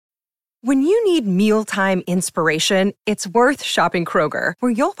When you need mealtime inspiration, it's worth shopping Kroger,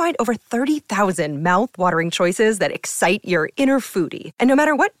 where you'll find over 30,000 mouth-watering choices that excite your inner foodie. And no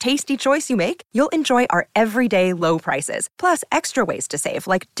matter what tasty choice you make, you'll enjoy our everyday low prices, plus extra ways to save,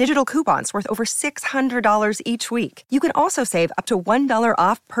 like digital coupons worth over $600 each week. You can also save up to $1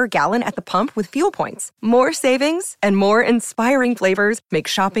 off per gallon at the pump with fuel points. More savings and more inspiring flavors make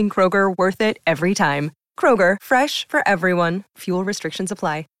shopping Kroger worth it every time. Kroger, fresh for everyone. Fuel restrictions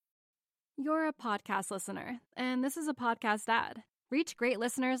apply. You're a podcast listener, and this is a podcast ad. Reach great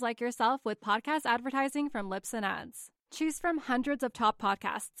listeners like yourself with podcast advertising from Libsyn Ads. Choose from hundreds of top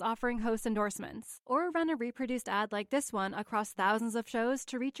podcasts offering host endorsements, or run a reproduced ad like this one across thousands of shows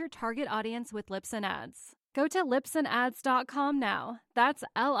to reach your target audience with Libsyn Ads. Go to libsynads.com now. That's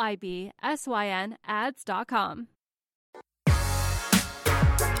LIBSYN ads.com.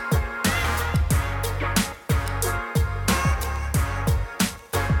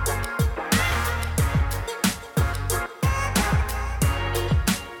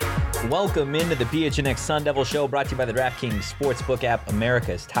 Welcome into the PHNX Sun Devil Show, brought to you by the DraftKings Sportsbook app,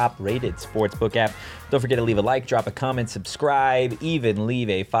 America's top-rated sportsbook app. Don't forget to leave a like, drop a comment, subscribe, even leave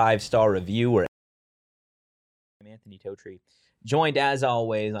a 5-star review. I'm Anthony Totri, joined as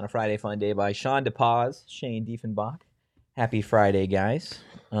always on a Friday fun day by Sean DePaz, Shane Diefenbach. Happy Friday, guys.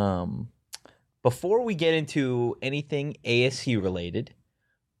 Before we get into anything ASU related,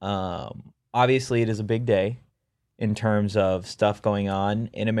 obviously it is a big day in terms of stuff going on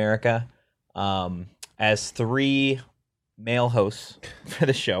in America. As three male hosts for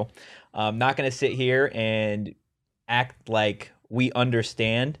the show, I'm not going to sit here and act like we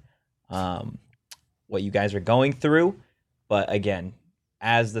understand what you guys are going through. But again,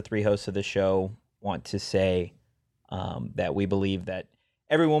 as the three hosts of the show, want to say that we believe that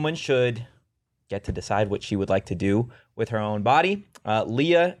every woman should get to decide what she would like to do with her own body.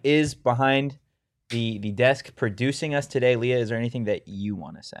 Leah is behind the desk producing us today. Leah, is there anything that you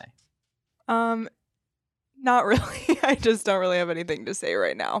want to say? Not really. I just don't really have anything to say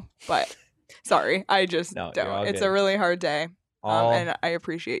right now. But sorry, I just don't. It's a really hard day. And I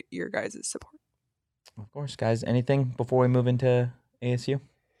appreciate your guys' support. Of course, guys. Anything before we move into ASU?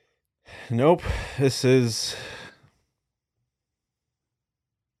 Nope. It's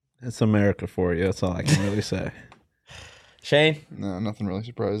America for you. That's all I can really say. Shane? No, nothing really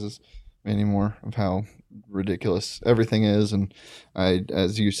surprises me anymore of how ridiculous everything is. And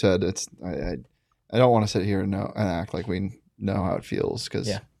as you said, I don't want to sit here and act like we know how it feels,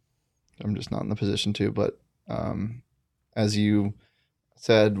 because I'm just not in the position to. But as you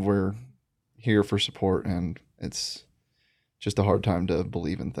said, we're here for support, and it's just a hard time to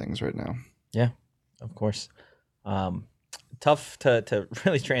believe in things right now. Yeah, of course. Tough to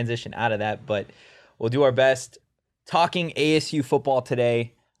really transition out of that, but we'll do our best. Talking ASU football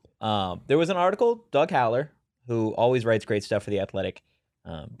today, there was an article, Doug Haller, who always writes great stuff for The Athletic,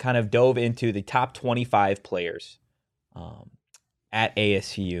 kind of dove into the top 25 players at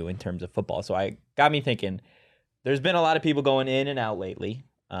ASU in terms of football. So I got me thinking, there's been a lot of people going in and out lately,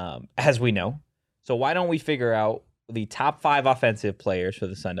 as we know. So why don't we figure out the top 5 offensive players for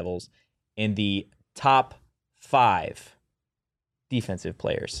the Sun Devils and the top 5 defensive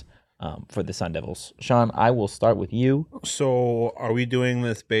players for the Sun Devils? Sean, I will start with you. So are we doing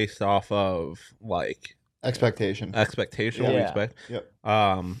this based off of like Expectation. What we expect? Yep.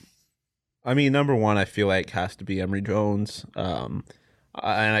 I mean, number one, I feel like has to be Emory Jones. And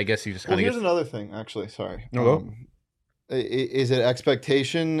I guess you just kind of here's another thing, actually. Sorry. No, is it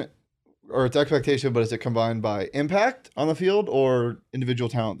expectation, or it's expectation, but is it combined by impact on the field or individual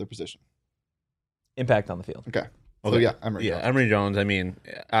talent at their position? Impact on the field. Okay. So yeah, Emory Jones. Emory Jones. I mean,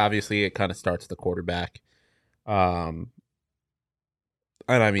 obviously it kind of starts the quarterback. And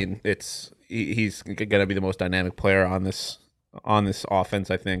I mean, he's going to be the most dynamic player on this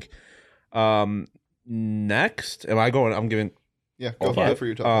offense, I think. Next, am I going? I'm giving. Yeah, go for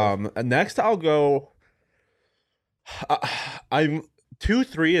your top 5. Next, I'll go. I'm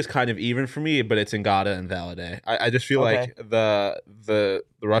 2-3 is kind of even for me, but it's Ngata and Valladay. I just feel like the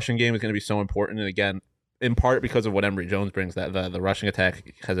rushing game is going to be so important, and again, in part because of what Emory Jones brings, that the rushing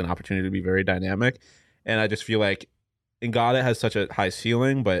attack has an opportunity to be very dynamic, and I just feel like Ngata has such a high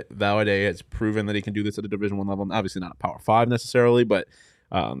ceiling, but Valladay has proven that he can do this at a Division I level. Obviously not a Power 5 necessarily, but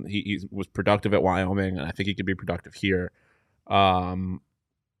he was productive at Wyoming, and I think he could be productive here.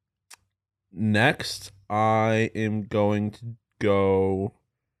 Next, I am going to go.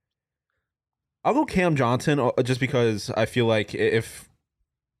 I'll go Cam Johnson, just because I feel like if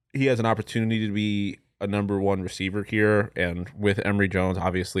he has an opportunity to be a number 1 receiver here, and with Emory Jones,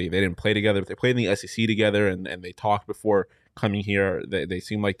 obviously they didn't play together, but they played in the SEC together, and they talked before coming here. They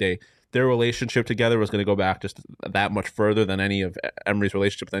seem like they their relationship together was going to go back just that much further than any of Emory's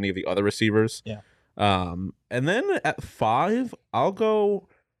relationship with any of the other receivers. Yeah. And then at 5, I'll go.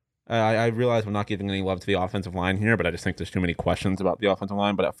 I realize I'm not giving any love to the offensive line here, but I just think there's too many questions about the offensive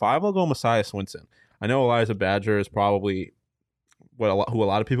line. But at 5, I'll go Messiah Swinson. I know Elijah Badger is probably who a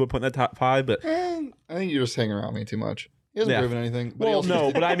lot of people put in the top 5, but I think you're just hanging around me too much. He hasn't proven anything. But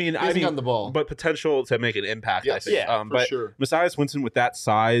but I mean, on the ball, but potential to make an impact. Yes, I think. for but sure. Messiah Swinson with that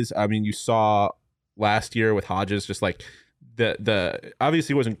size, I mean, you saw last year with Hodges, just like the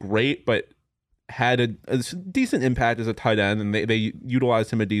obviously wasn't great, but had a decent impact as a tight end, and they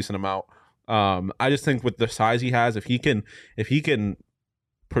utilized him a decent amount. I just think with the size he has, if he can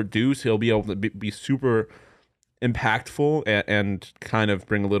produce, he'll be able to be super impactful and kind of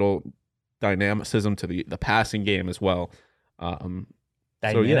bring a little dynamicism to the passing game as well.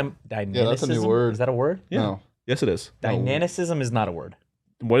 Dynamicism? That's a new word. Is that a word? Yeah. No. Yes, it is. Dynamicism is not a word.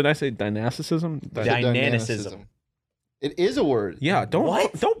 What did I say? Dynamicism? Dynamicism. It is a word. Yeah. Don't No, play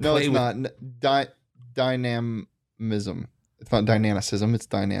it's with not. Dynamism. It's not dynamicism. It's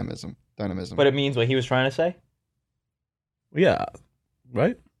dynamism. But it means what he was trying to say? Yeah.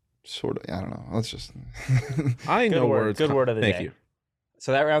 Right? Sort of. I don't know. Let's just. I know words. Good word of the day. Thank you.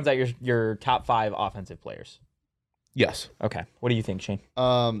 So that rounds out your top 5 offensive players. Yes. Okay. What do you think, Shane?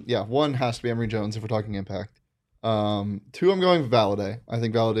 Yeah. 1 has to be Emory Jones if we're talking impact. 2, I'm going Valladay. I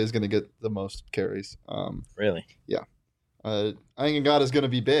think Valladay is going to get the most carries. Really? Yeah. I think Ngata is going to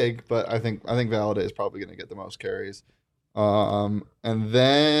be big, but I think Valladay is probably going to get the most carries. And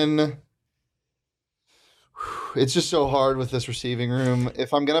then it's just so hard with this receiving room.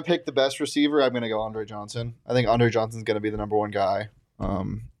 If I'm going to pick the best receiver, I'm going to go Andre Johnson. I think Andre Johnson's going to be the number 1 guy.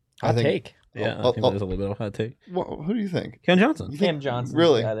 Hot take. Yeah, I think there's a little bit of a hot take. Who do you think? Cam Johnson. Cam Johnson.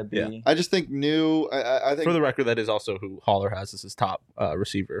 Really? Yeah. I just think I think For the record, that is also who Haller has as his top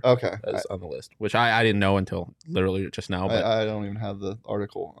receiver. Okay. On the list, which I didn't know until literally just now. But I don't even have the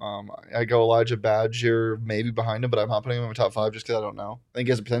article. I go Elijah Badger maybe behind him, but I'm not putting him in my top 5 just because I don't know. I think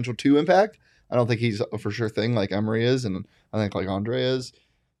he has a potential to impact. I don't think he's a for sure thing like Emory is, and I think like Andre is.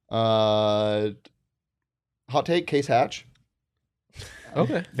 Hot take, Case Hatch.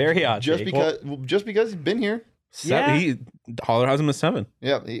 Okay. Very odd. Just because he's been here. Haller has him at 7.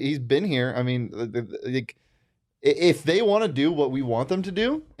 Yeah, he's been here. I mean, if they want to do what we want them to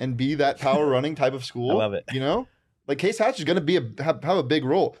do and be that power running type of school, I love it. Like Case Hatch is going to have a big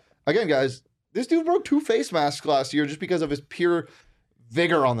role. Again, guys, this dude broke 2 face masks last year just because of his pure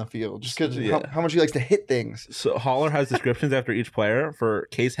vigor on the field, just because how much he likes to hit things. So Haller has descriptions after each player. For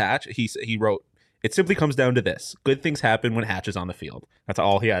Case Hatch, he wrote, "It simply comes down to this: good things happen when Hatch is on the field." That's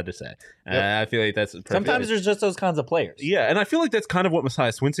all he had to say. Yep. I feel like that's perfect. Sometimes there's just those kinds of players. Yeah, and I feel like that's kind of what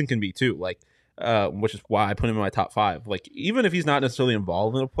Messiah Swinson can be too. Like, which is why I put him in my top 5. Like, even if he's not necessarily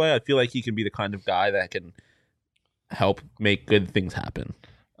involved in a play, I feel like he can be the kind of guy that can help make good things happen.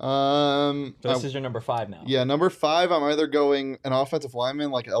 So this is your number 5 now. Yeah, number 5. I'm either going an offensive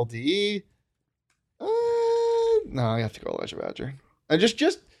lineman like LDE. No, I have to go Elijah Badger. I just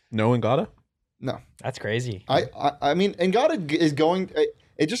no Ngata. No, that's crazy. I mean, Ngata is going.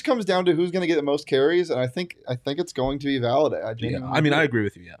 It just comes down to who's going to get the most carries, and I think it's going to be Valladay. I agree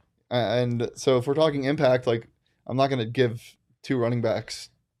with you. Yeah. And so if we're talking impact, like I'm not going to give 2 running backs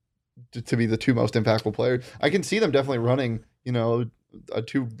to be the 2 most impactful players. I can see them definitely running, a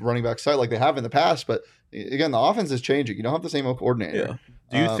 2 running back side like they have in the past, but again, the offense is changing. You don't have the same coordinator. Yeah.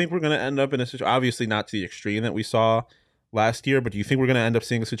 Do you think we're going to end up in a situation? Obviously, not to the extreme that we saw last year, but do you think we're going to end up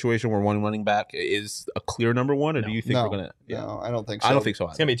seeing a situation where one running back is a clear number 1, or do you think we're going to? Yeah. No, I don't think so. I don't think so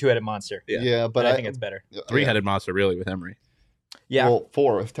either. It's going to be a 2-headed monster. Yeah, but I think it's better. 3-headed monster, really, with Emory. Yeah. Well,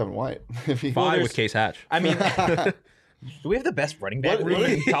 4 with Tevin White. 5 with Case Hatch. I mean, do we have the best running back room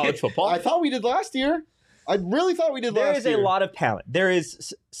in college football? I thought we did last year. I really thought we did last year. There is a lot of talent. There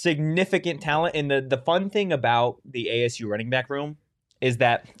is significant talent. And the fun thing about the ASU running back room is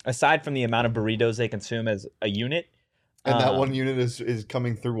that aside from the amount of burritos they consume as a unit, and that one unit is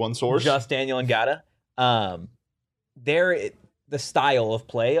coming through one source, just Daniel Ngata, the style of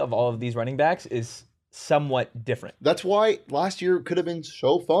play of all of these running backs is somewhat different. That's why last year could have been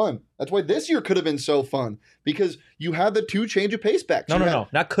so fun. That's why this year could have been so fun, because you had the 2 change of pace backs. No,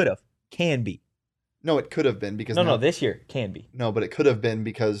 not could have. Can be. No, it could have been because this year can be. No, but it could have been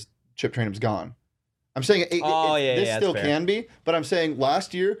because Chip Trainum's gone. I'm saying this still can be, but I'm saying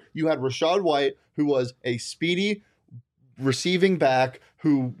last year you had Rachaad White, who was a speedy receiving back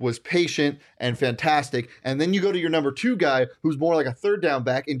who was patient and fantastic. And then you go to your number 2 guy, who's more like a third down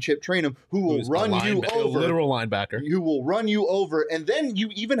back in Chip Trayanum, who will run you over. A literal linebacker. Who will run you over. And then you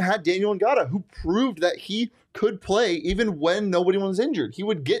even had Daniel Ngata, who proved that he could play even when nobody was injured. He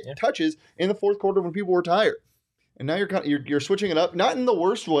would get touches in the fourth quarter when people were tired. And now you're switching it up, not in the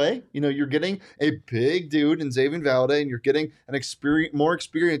worst way. You're getting a big dude in Xavier Valladay, and you're getting more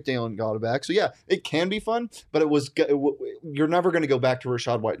experienced Daniel Ngata back. So yeah, it can be fun, but you're never going to go back to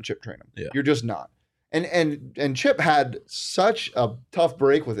Rachaad White and Chip Trayanum. Yeah. You're just not. And Chip had such a tough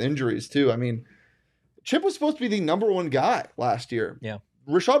break with injuries too. I mean, Chip was supposed to be the number 1 guy last year. Yeah.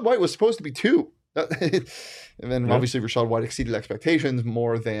 Rachaad White was supposed to be 2. And then obviously Rachaad White exceeded expectations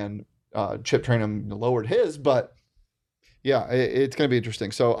more than Chip Trayanum lowered his, but yeah, it's going to be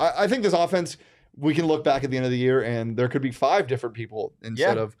interesting. So I think this offense, we can look back at the end of the year and there could be 5 different people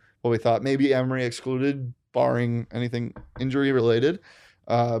instead of what we thought. Maybe Emory excluded, barring anything injury related.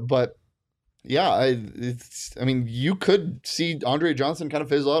 But yeah, you could see Andre Johnson kind of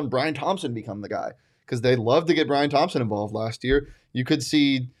fizzle out and Brian Thompson become the guy because they loved to get Brian Thompson involved last year. You could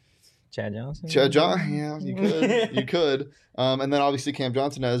see Chad Johnson. Yeah, you could. You could. And then obviously Cam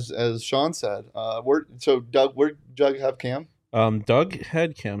Johnson, as Sean said. Doug, where Doug have Cam? Doug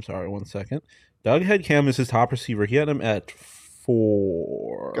had Cam. Sorry, 1 second. Doug had Cam as his top receiver. He had him at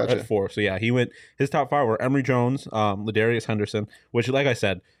 4. Gotcha. At 4. So yeah, he went. His top 5 were Emory Jones, Ladarius Henderson, which, like I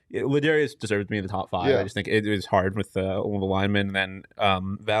said, Ladarius deserved to be in the top 5. Yeah. I just think it was hard with all the linemen. And then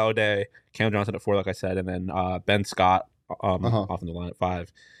Valladay, Cam Johnson at 4, like I said, and then Ben Scott off in the line at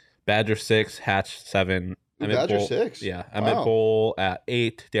 5. Badger 6, Hatch 7. Badger 6? Yeah. Emmett Bowl at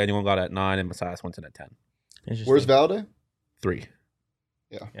 8, Daniel Ngata at 9, and Messiah Swinton at 10. Where's Valladay? 3.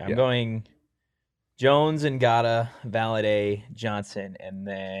 Yeah, I'm going Jones, Ngata, Valladay, Johnson, and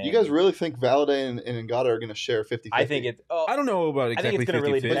then... You guys really think Valladay and Ngata are going to share 50-50? I think it... I don't know about exactly 50-50. I think it's going to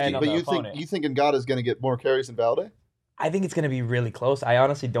really depend on the opponent. You think Ngata is going to get more carries than Valladay? I think it's going to be really close. I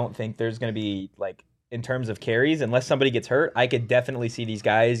honestly don't think there's going to be, in terms of carries, unless somebody gets hurt, I could definitely see these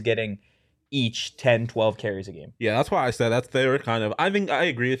guys getting each 10, 12 carries a game. Yeah, that's why I said they were kind of... I think I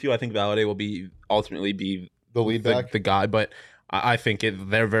agree with you. I think Valladay will ultimately be the lead back, the guy, but I think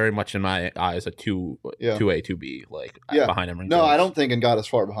they're very much in my eyes a 2A, 2B, behind him. No, I don't think Ngata's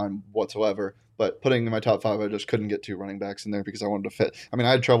far behind whatsoever, but putting in my top 5, I just couldn't get 2 running backs in there because I wanted to fit. I mean,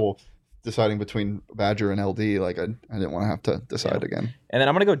 I had trouble deciding between Badger and LD. I didn't want to have to decide again. And then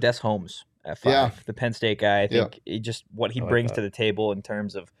I'm going to go Des Holmes at 5, the Penn State guy. I think what he brings to the table in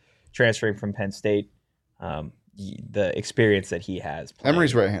terms of transferring from Penn State, the experience that he has.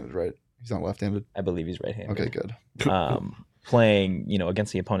 Emory's right-handed, right? He's not left-handed? I believe he's right-handed. Okay, good. Playing,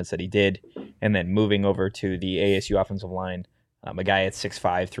 against the opponents that he did, and then moving over to the ASU offensive line, a guy at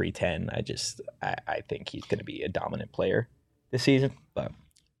 6'5", 310. I think he's going to be a dominant player this season, but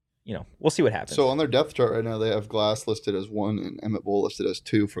we'll see what happens. So on their depth chart right now, they have Glass listed as 1 and Emmett Bowl listed as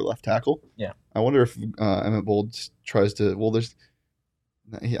 2 for left tackle. Yeah. I wonder if Emmett Bowl tries to. Well, I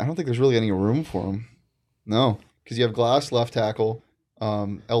don't think there's really any room for him. No, because you have Glass left tackle,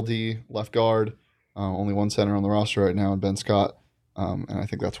 LD left guard. Only 1 center on the roster right now, and Ben Scott. And I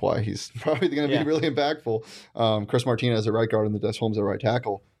think that's why he's probably going to be really impactful. Chris Martinez at right guard and the Des Holmes at right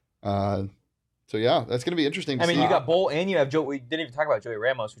tackle. So yeah, that's going to be interesting. You got Bowl and you have Joe. We didn't even talk about Joey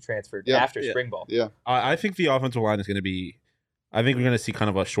Ramos, who transferred after spring ball. Yeah, I think the offensive line is going to be. I think we're going to see kind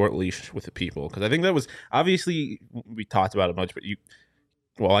of a short leash with the people because I think that was obviously we talked about it much, but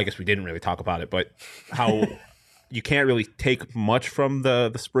I guess we didn't really talk about it, but how you can't really take much from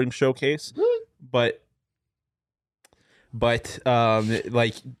the spring showcase. Really? But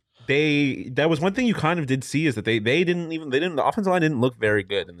that was one thing you kind of did see is that the offensive line didn't look very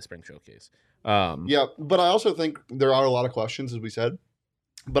good in the spring showcase. Yeah, but I also think there are a lot of questions, as we said,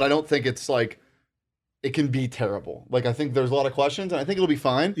 but I don't think it's it can be terrible. I think there's a lot of questions, and I think it'll be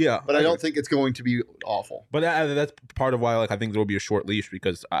fine. Yeah, but I don't think it's going to be awful. But that's part of why I think there will be a short leash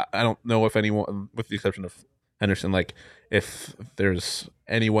because I don't know if anyone, with the exception of Henderson, if there's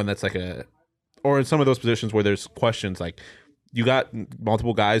anyone that's or in some of those positions where there's questions, you got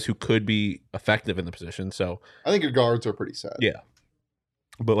multiple guys who could be effective in the position. So I think your guards are pretty set. Yeah,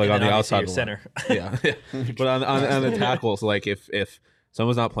 but on the outside, center. Yeah. But on the tackles, if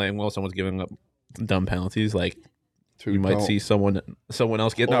someone's not playing well, someone's giving up dumb penalties, you might see someone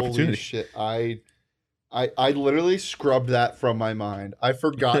else get an opportunity. Shit, I literally scrubbed that from my mind. I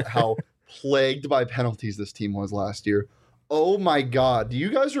forgot how plagued by penalties this team was last year. Oh my God! Do you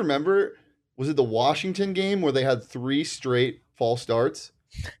guys remember? Was it the Washington game where they had 3 straight false starts?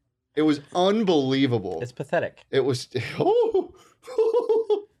 It was unbelievable. It's pathetic. It was.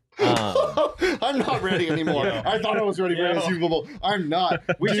 I'm not ready anymore. I thought I was ready for ASU football. I'm not.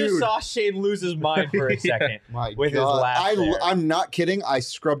 We just saw Shane lose his mind for a second with his laugh. I'm not kidding. I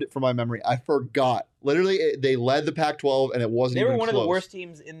scrubbed it from my memory. I forgot. Literally, they led the Pac-12, and it wasn't even close. They were one of the worst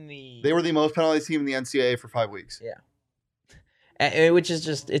teams in the... They were the most penalty team in the NCAA for 5 weeks. Yeah. Which is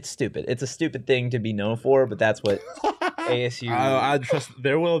just, it's stupid. It's a stupid thing to be known for, but that's what ASU... I trust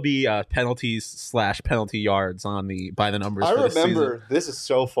there will be penalties / penalty yards on by the numbers. I remember, this is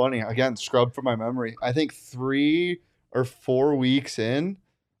so funny. Again, scrubbed from my memory. I think 3 or 4 weeks in,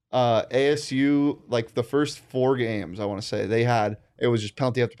 ASU, like the first 4 games, I want to say, it was just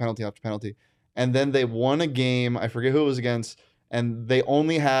penalty after penalty after penalty. And then they won a game, I forget who it was against, and they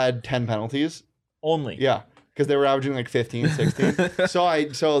only had 10 penalties. Only? Yeah, because they were averaging like 15, 16.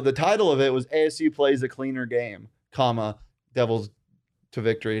 So the title of it was ASU plays a cleaner game, Devils to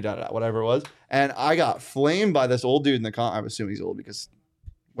victory, whatever it was. And I got flamed by this old dude in the I assume he's old because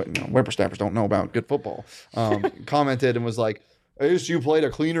whippersnappers don't know about good football. Commented and was like, ASU played a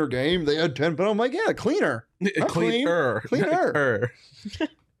cleaner game. They had 10 penalties. I'm like, yeah, cleaner. Cleaner.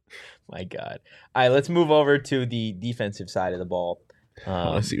 My God. All right, let's move over to the defensive side of the ball.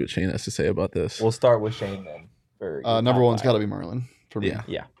 Let's see what Shane has to say about this. We'll start with Shane then. Number one's got to be Merlin for me.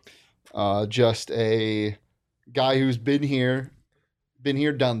 Yeah. Just a guy who's been here,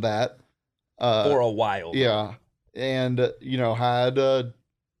 done that. For a while. Yeah. And,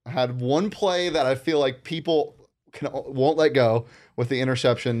 had one play that I feel like people won't let go with the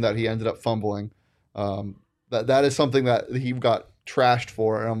interception that he ended up fumbling. That is something that he got trashed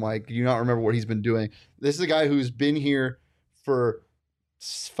for, and I'm like, do you not remember what he's been doing? This is a guy who's been here for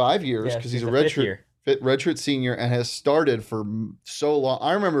 5 years because he's a redshirt senior and has started for so long.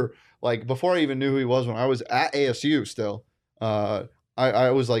 I remember, like, before I even knew who he was, when I was at ASU still, I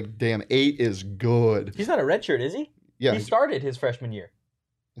was like, damn, 8 is good. He's not a redshirt, is he? Yeah. He started his freshman year.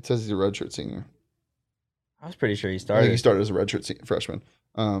 It says he's a redshirt senior. I was pretty sure he started. I think he started as a redshirt freshman.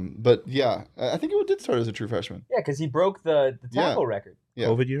 But yeah, I think he did start as a true freshman. Yeah, because he broke the tackle record. Yeah.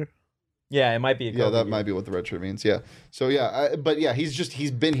 COVID year? Yeah, it might be a COVID year. Might be what the redshirt means. Yeah. So yeah,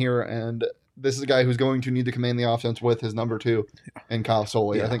 he's been here, and this is a guy who's going to need to command the offense with his number 2 and Kyle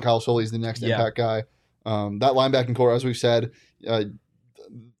Soley. Yeah. I think Kyle Soley is the next impact guy. That linebacking core, as we've said,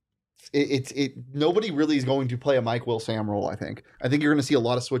 nobody really is going to play a Mike Will Sam role. I think you're going to see a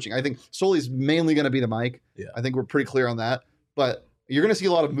lot of switching. I think Soley's mainly going to be the Mike. Yeah. I think we're pretty clear on that. But you're going to see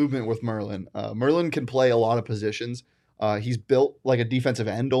a lot of movement with Merlin. Merlin can play a lot of positions. He's built like a defensive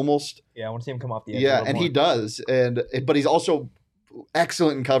end almost. Yeah, I want to see him come off the edge. Yeah, and he does. But he's also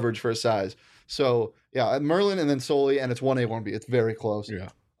excellent in coverage for his size. So yeah, Merlin and then Soley, and it's 1A, 1B. It's very close. Yeah.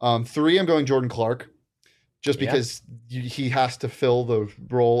 3, I'm going Jordan Clark, just because he has to fill the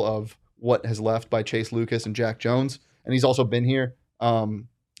role of what has left by Chase Lucas and Jack Jones, and he's also been here.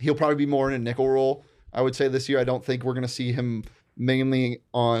 He'll probably be more in a nickel role, I would say, this year. I don't think we're going to see him mainly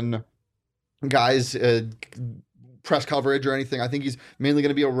on guys press coverage or anything. I think he's mainly going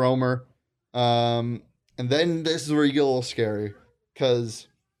to be a roamer. And then this is where you get a little scary, because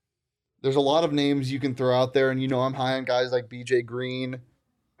there's a lot of names you can throw out there, and I'm high on guys like BJ Green,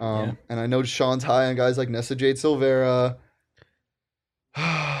 and I know Sean's high on guys like Nessa Jade Silvera.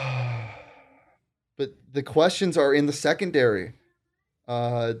 But the questions are in the secondary.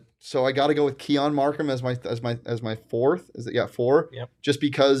 So I got to go with Keon Markham as my 4th. Is it 4? Yep. Just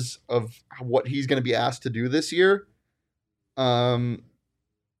because of what he's going to be asked to do this year. But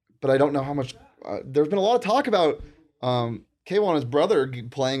I don't know how much. There's been a lot of talk about Kayvon, his brother,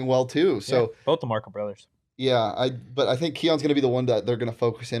 playing well too. So both the Markham brothers. Yeah, but I think Keon's going to be the one that they're going to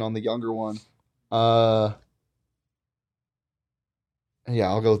focus in on, the younger one. Yeah,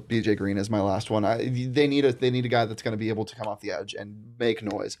 I'll go with BJ Green as my last one. They need a guy that's going to be able to come off the edge and make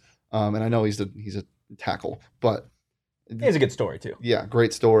noise. And I know he's a tackle, but he has a good story too. Yeah,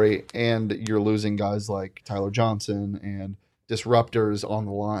 great story. And you're losing guys like Tyler Johnson and disruptors on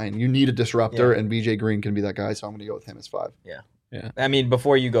the line. You need a disruptor, and BJ Green can be that guy. So I'm going to go with him as 5. Yeah. I mean,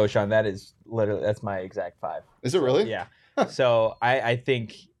 before you go, Sean, that's my exact 5. Is it really? Yeah. So I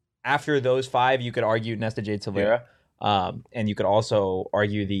think after those 5, you could argue Nesta Jade Silvera. And you could also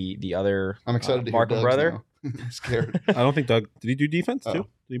argue the other I'm excited to hear Markham Doug's brother. I'm scared. I don't think Doug did he do defense too? Did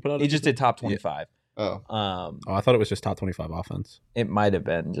he put out? He just did top 25. Oh. I thought it was just top 25 offense. It might have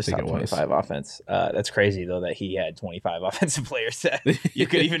been just top 25 offense. That's crazy though that he had 25 offensive players that you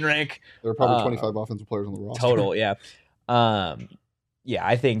could even rank. There are probably 25 offensive players on the roster. Total, yeah.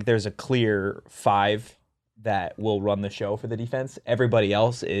 I think there's a clear 5 that will run the show for the defense. Everybody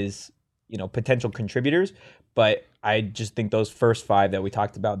else is potential contributors. But I just think those first 5 that we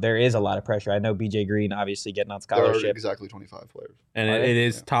talked about, there is a lot of pressure. I know BJ Green obviously getting on scholarship. There are exactly 25 players. And it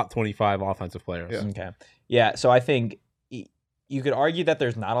is top 25 offensive players. Yeah. Okay. Yeah, so I think you could argue that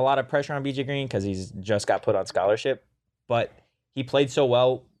there's not a lot of pressure on BJ Green because he's just got put on scholarship, but he played so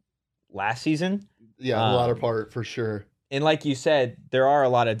well last season. Yeah, the latter part for sure. And like you said, there are a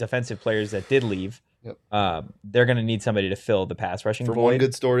lot of defensive players that did leave. Yep. They're going to need somebody to fill the pass rushing From void. one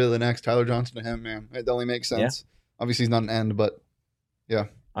good story to the next, Tyler Johnson to him, man. It only makes sense. Yeah. Obviously, he's not an end, but yeah.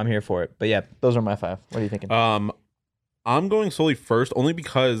 I'm here for it. But yeah, those are my 5. What are you thinking? I'm going Sully first only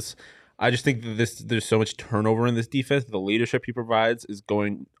because I just think that there's so much turnover in this defense. The leadership he provides is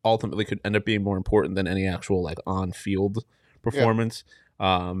ultimately could end up being more important than any actual on-field performance.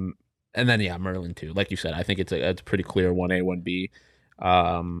 Yeah. And then Merlin too. Like you said, I think it's a pretty clear 1A,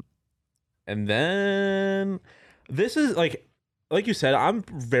 1B. And then this is like you said, I'm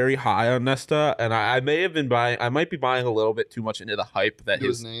very high on Nesta, and I might be buying a little bit too much into the hype that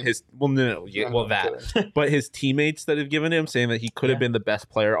but his teammates that have given him, saying that he could have been the best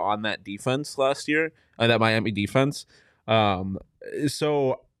player on that defense last year, that Miami defense.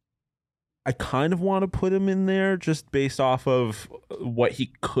 So I kind of want to put him in there just based off of what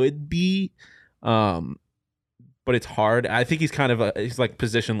he could be. But it's hard. I think he's he's like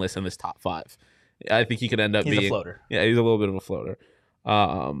positionless in this top 5. I think he could end up being a floater. Yeah, he's a little bit of a floater.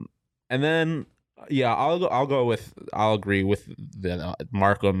 And then I'll agree with the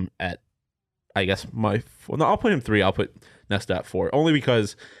Markham at, I guess I'll put him 3. I'll put Nesta at 4, only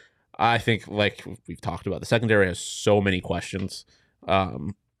because I think, like we've talked about, the secondary has so many questions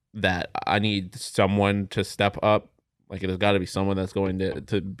that I need someone to step up. Like, it has got to be someone that's going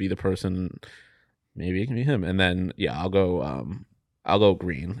to be the person. Maybe it can be him. And then I'll go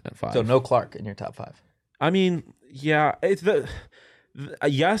Green at 5. So no Clark in your top 5. I mean, yeah, it's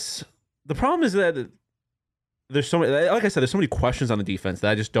yes. The problem is that there's so many, like I said, there's so many questions on the defense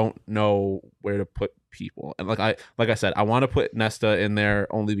that I just don't know where to put people. And like I said, I want to put Nesta in there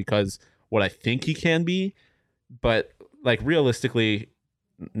only because what I think he can be, but realistically,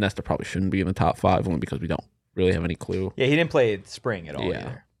 Nesta probably shouldn't be in the top 5 only because we don't really have any clue. Yeah, he didn't play spring at all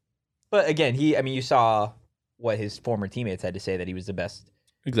either. But again, you saw what his former teammates had to say, that he was the best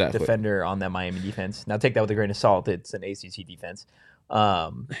defender on that Miami defense. Now take that with a grain of salt. It's an ACC defense.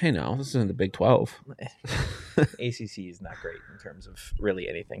 Hey, no, this isn't the Big 12. ACC is not great in terms of really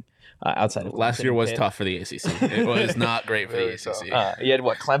anything outside of Clemson. Last year was tough for the ACC. It was not great for the ACC. You had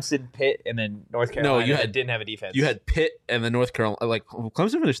Clemson, Pitt, and then North Carolina. No, didn't have a defense. You had Pitt and then North Carolina.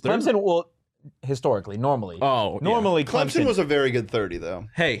 Clemson finished 3rd. Clemson, historically, normally. Oh, normally Clemson was a very good 30 though.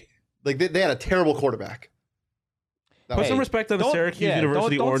 Hey, they had a terrible quarterback. Put some respect on the Syracuse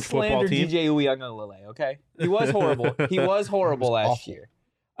University Orange football team. DJ Uiagalelei, okay? He was horrible. He was horrible last year.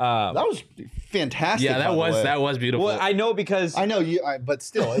 That was fantastic. Yeah, that was beautiful. Well, I know because I know but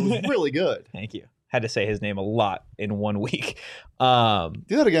still, it was really good. Thank you. Had to say his name a lot in 1 week. Do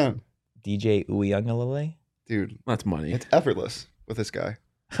that again. DJ Uiagalelei? Dude, that's money. It's effortless with this guy.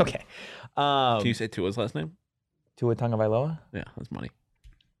 Okay. Can you say Tua's last name? Tua Tagovailoa? Yeah, that's money.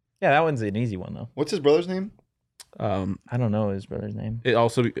 Yeah, that one's an easy one though. What's his brother's name? I don't know his brother's name.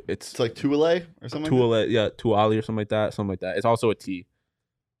 It's like Tuale or something. Tuale, yeah, Tuali or something like that. It's also a T.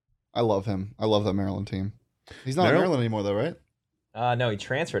 I love him. I love that Maryland team. He's not in Maryland anymore though, right? No, he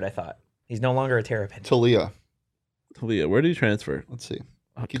transferred. I thought he's no longer a Terrapin. Talia. Where did he transfer? Let's see.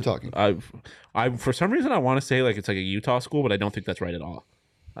 Keep talking. I for some reason I want to say it's like a Utah school, but I don't think that's right at all.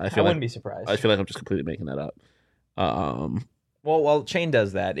 I wouldn't be surprised. I feel like I'm just completely making that up. Well, Shane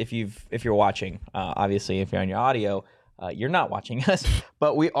does that. If you're watching, obviously, if you're on your audio, you're not watching us,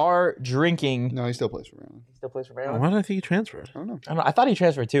 but we are drinking. No, he still plays for Maryland. He still plays for Maryland. Why did I think he transferred? I don't know. I thought he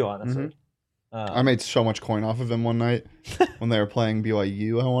transferred too, honestly. Mm-hmm. I made so much coin off of him one night when they were playing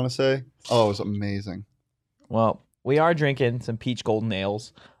BYU. I want to say, it was amazing. Well, we are drinking some peach golden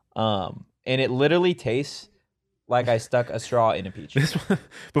ales, and it literally tastes like I stuck a straw in a peach.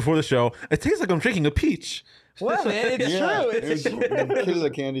 Before the show, it tastes like I'm drinking a peach. Well, man, it's true. It's true. Kid at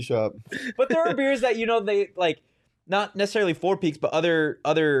the candy shop. But there are beers that they not necessarily Four Peaks, but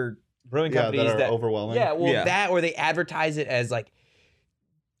other brewing companies that are overwhelming. Yeah, that or they advertise it as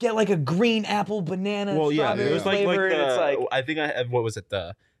get a green apple banana. Well, yeah, it was flavor, I think I had what was it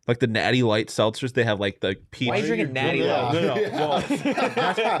the Natty Light seltzers. They have the peach. Why are you drinking Natty Light? No.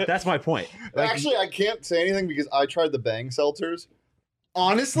 Well, that's my point. Actually, I can't say anything because I tried the Bang seltzers.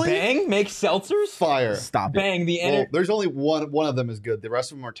 Honestly, Bang makes seltzers? Fire. Stop it. Bang, there's only one of them is good. The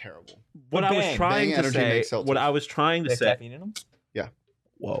rest of them are terrible. What I was trying to say. Caffeine in them? Yeah.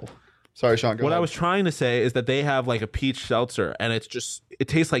 Whoa. Sorry, Sean. What I was trying to say is that they have a peach seltzer, and it's it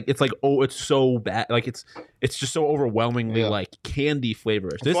tastes like it's so bad. Like it's just so overwhelmingly like candy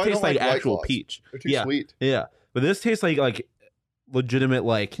flavors. This tastes like actual peach. They're too sweet. Yeah, but this tastes like legitimate.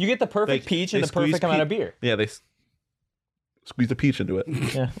 Like you get the perfect peach and the perfect amount of beer. Yeah, they squeeze the peach into it.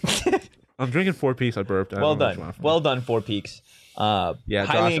 Yeah. I'm drinking 4 Peaks. I burped. Well done, 4 Peaks.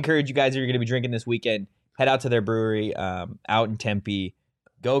 Highly encourage you guys if you're going to be drinking this weekend. Head out to their brewery out in Tempe.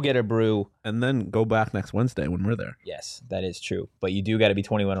 Go get a brew. And then go back next Wednesday when we're there. Yes, that is true. But you do got to be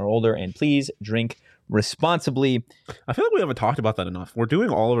 21 or older. And please drink responsibly. I feel like we haven't talked about that enough. We're doing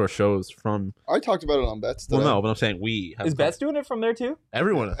all of our shows from... I talked about it on Bets today. Well, no, but I'm saying we... Is Bets doing it from there too?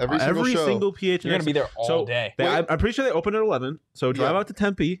 Everyone. Every single PHNX. You're going to be there all day. I'm pretty sure they open at 11. So drive out to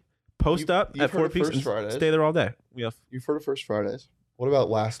Tempe. Post up at 4 Peaks and stay there all day. You've heard of First Fridays. What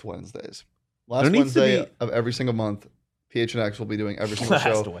about last Wednesdays? Last Wednesday of every single month, PHNX will be doing every single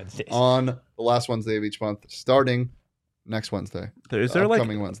show on the last Wednesday of each month, starting next Wednesday. Is there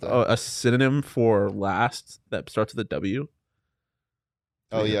Wednesday. A synonym for last that starts with a W?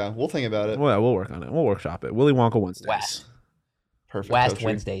 Oh, yeah. We'll think about it. Well, we'll work on it. We'll workshop it. Willy Wonka Wednesdays. West. Perfect. West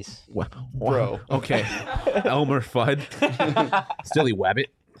Wednesdays. Bro. Okay. Elmer Fudd. Silly Wabbit.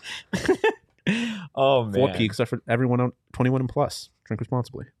 Oh man, 4 Peaks are for everyone 21 and plus. Drink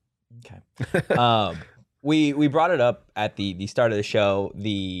responsibly. Okay. We brought it up at the start of the show,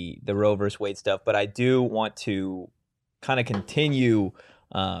 the Roe versus Wade stuff, but I do want to kind of continue.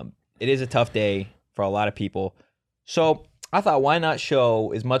 It is a tough day for a lot of people, so I thought, why not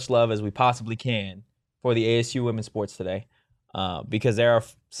show as much love as we possibly can for the ASU women's sports today, because there are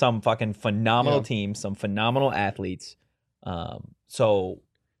some fucking phenomenal teams, some phenomenal athletes. So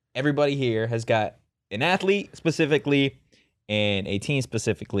everybody here has got an athlete specifically and a team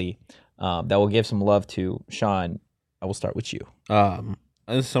specifically that will give some love to. Sean, I will start with you.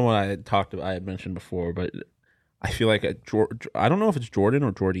 This is someone I had mentioned before, but I feel like I don't know if it's Jordan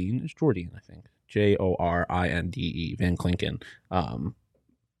or Jordine. It's Jordine, I think. Jorinde, Van Klinken,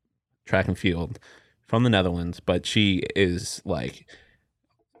 track and field from the Netherlands, but she is like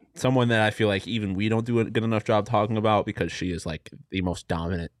someone that I feel like even we don't do a good enough job talking about, because she is like the most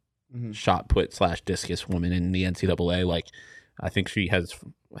dominant shot put / discus woman in the NCAA. Like, I think she has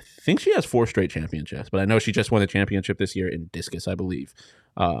 4 straight championships, but I know she just won the championship this year in discus, I believe.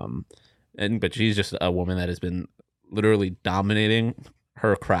 But she's just a woman that has been literally dominating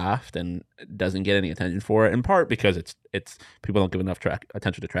her craft and doesn't get any attention for it, in part because it's people don't give enough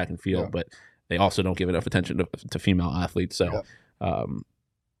attention to track and field, but they also don't give enough attention to female athletes. So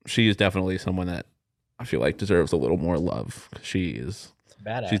she is definitely someone that I feel like deserves a little more love. She is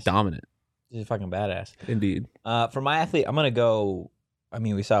badass. She's dominant. She's a fucking badass. Indeed. For my athlete, I'm gonna go. I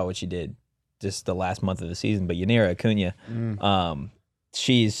mean, we saw what she did just the last month of the season, but Yanira Acuna,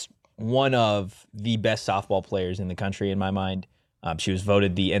 she's one of the best softball players in the country in my mind. She was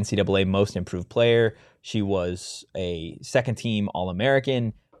voted the NCAA Most Improved Player. She was a second-team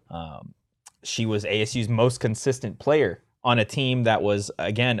All-American. She was ASU's most consistent player on a team that was,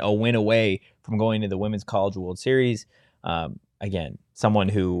 again, a win away from going to the Women's College World Series. Again, someone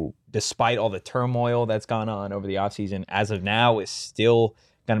who, despite all the turmoil that's gone on over the offseason, as of now is still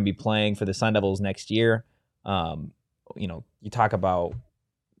going to be playing for the Sun Devils next year. You talk about,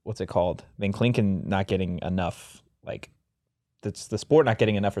 what's it called? Van Klinken not getting enough, that's the sport not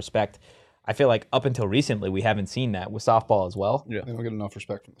getting enough respect. I feel like up until recently, we haven't seen that with softball as well. Yeah, they don't get enough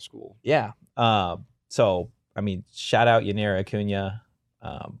respect from the school. Yeah. So, I mean, shout out Yanira Acuna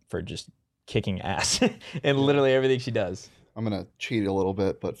for just kicking ass and literally everything she does. I'm going to cheat a little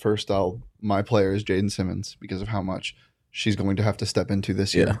bit, but first my player is Jaden Simmons because of how much she's going to have to step into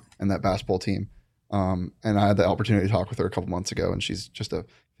this year and that basketball team. And I had the opportunity to talk with her a couple months ago, and she's just a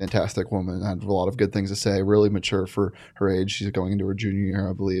fantastic woman. I had a lot of good things to say, really mature for her age. She's going into her junior year,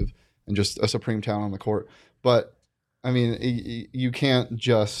 I believe, and just a supreme talent on the court. But, I mean, you can't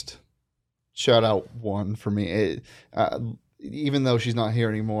just shout out one for me. Even though she's not here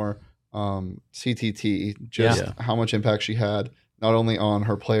anymore, CTT, how much impact she had, not only on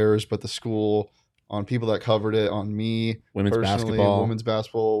her players, but the school, on people that covered it, on me, women's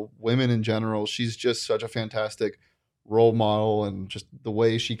basketball, women in general. She's just such a fantastic role model, and just the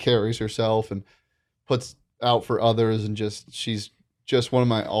way she carries herself and puts out for others, and she's just one of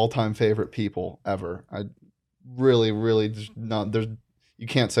my all-time favorite people ever. I really, really you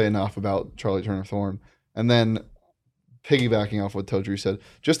can't say enough about Charlie Turner Thorne. And then piggybacking off what Todri said,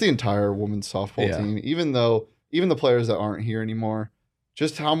 just the entire women's softball team, even the players that aren't here anymore,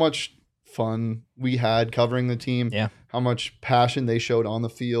 just how much fun we had covering the team, how much passion they showed on the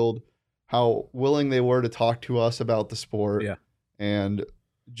field, how willing they were to talk to us about the sport, and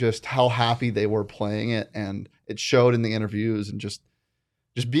just how happy they were playing it. And it showed in the interviews, and just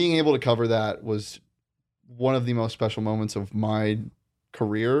just being able to cover that was one of the most special moments of my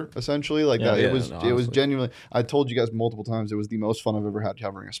career, essentially. Like that, it was genuinely. I told you guys multiple times, it was the most fun I've ever had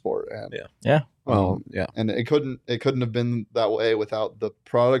covering a sport. And and it couldn't have been that way without the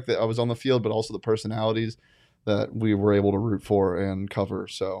product that I was on the field, but also the personalities that we were able to root for and cover.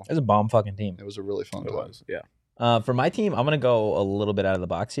 So it was a bomb fucking team. It was a really fun time. For my team, I'm gonna go a little bit out of the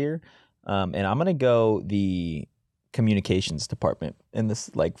box here, and I'm gonna go the communications department in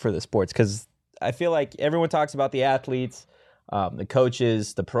this, like, for the sports, because I feel like everyone talks about the athletes, the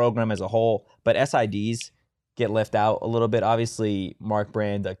coaches, the program as a whole, but SIDs get left out a little bit. Obviously, Mark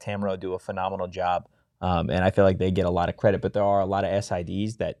Brand, Doug Tamro do a phenomenal job, and I feel like they get a lot of credit, but there are a lot of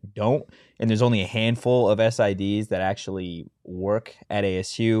SIDs that don't, and there's only a handful of SIDs that actually work at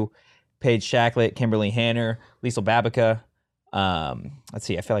ASU. Paige Shacklet, Kimberly Hanner, Liesl Babica. Let's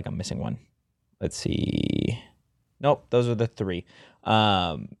see, I feel like I'm missing one. Let's see. Nope, those are the three.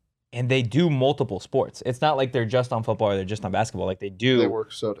 And they do multiple sports. It's not like they're just on football or they're just on basketball. Like, they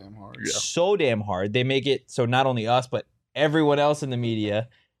work so damn hard. So damn hard. They make it so not only us, but everyone else in the media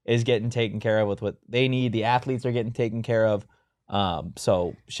is getting taken care of with what they need. The athletes are getting taken care of.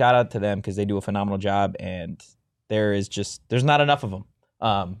 So shout out to them because they do a phenomenal job, and there's not enough of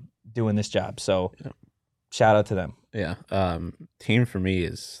them doing this job. So shout out to them. Yeah. Team for me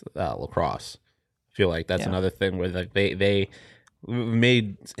is lacrosse. I feel like that's another thing where like they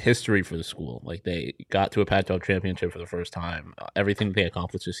made history for the school. Like, they got to a Pac-12 championship for the first time. Everything they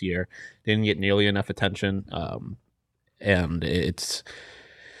accomplished this year didn't get nearly enough attention, and it's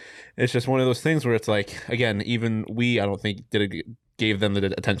just one of those things where it's like, again, even I don't think gave them the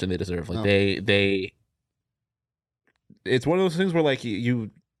attention they deserve. Like, they it's one of those things where like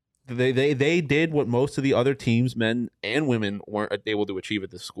they did what most of the other teams, men and women, weren't able to achieve at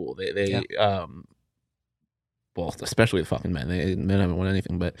this school. Well, especially the fucking men. Men haven't won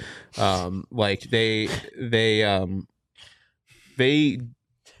anything, but like they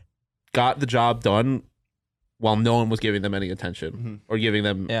got the job done while no one was giving them any attention or giving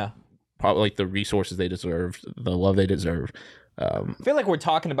them probably like the resources they deserved, the love they deserve. I feel like we're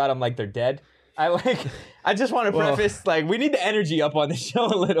talking about them like they're dead. I just want to preface, like, we need the energy up on the show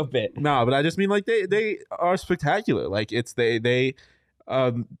a little bit. No, but I just mean, like, they are spectacular. Like, it's they're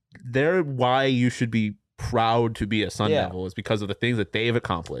why you should be proud to be a Sun Devil, is because of the things that they've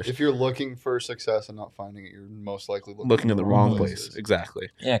accomplished. If you're looking for success and not finding it, you're most likely looking in the wrong place. Exactly.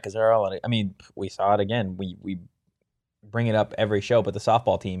 Yeah, because there are a lot of, I mean, we saw it again. We bring it up every show, but the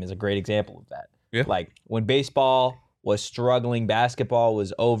softball team is a great example of that. Yeah. Like, when baseball was struggling, basketball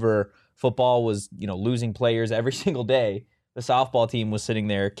was over, football was, losing players every single day, the softball team was sitting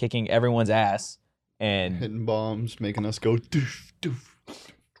there kicking everyone's ass and hitting bombs, making us go doof, doof.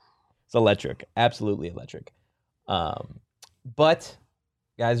 It's electric, absolutely electric. But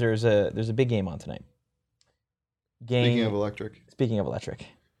guys, there's a big game on tonight. Speaking of electric.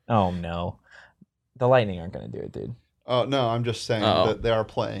 Oh no, the Lightning aren't going to do it, dude. Oh no, I'm just saying that they are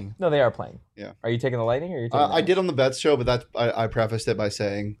playing. No, they are playing. Yeah. Are you taking the Lightning or are you taking? I did on the Bets show, but I prefaced it by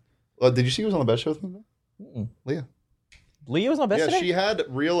saying, did you see who was on the Bets show with me? Leah. Leah was on the Bets today? Yeah, she had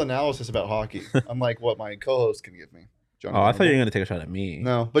real analysis about host unlike what my co-host can give me. Johnny I thought you were going to take a shot at me.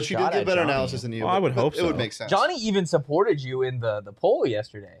 No, but she did give better analysis than you. Well, I would hope so. It would make sense. Johnny even supported you in the poll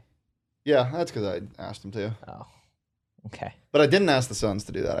yesterday. Yeah, that's because I asked him to. Oh, okay. But I didn't ask the Suns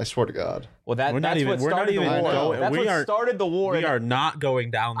to do that. I swear to God. Well, that's what started the war. That's what started the war. We are not going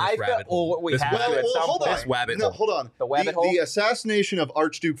down this rabbit hole. We have to at some point. This rabbit hole. Hold on. The assassination of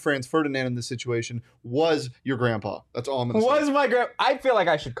Archduke Franz Ferdinand in this situation was your grandpa. That's all I'm going to say. Was my grandpa? I feel like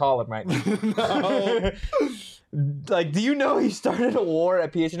I should call him right now. No. Like, do you know he started a war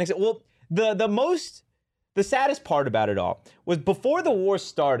at PHNX? Well, the saddest part about it all was before the war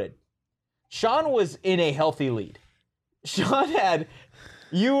started, Sean was in a healthy lead.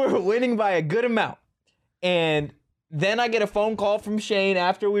 You were winning by a good amount. And then I get a phone call from Shane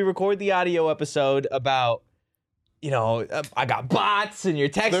after we record the audio episode about, I got bots and you're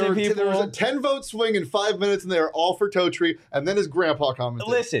texting people. There was a 10-vote swing in 5 minutes, and they were all for Totri, and then his grandpa commented.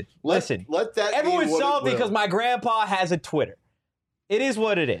 Listen. Let that Everyone's salty because my grandpa has a Twitter. It is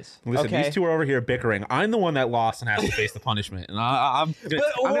what it is. Listen, okay? These two are over here bickering. I'm the one that lost and has to face the punishment, and I'm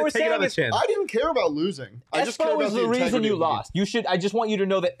going to take it on the chin. I didn't care about losing. I just care Espo about is the reason you lost. I just want you to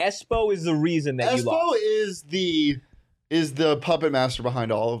know that Espo is the reason that you lost. Espo is the puppet master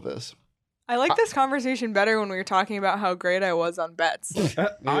behind all of this. I like this conversation better when we were talking about how great I was on bets.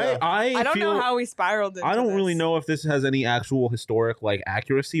 I don't know how we spiraled into I don't this. really know if this has any actual historic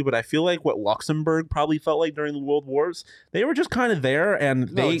accuracy, but I feel like what Luxembourg probably felt like during the World Wars, they were just kind of there and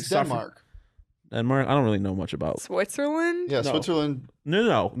they it's Denmark. Denmark. I don't really know much about Switzerland. Yeah, Switzerland.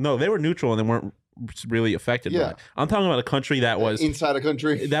 No. They were neutral and they weren't really affected by it. I'm talking about a country that was inside a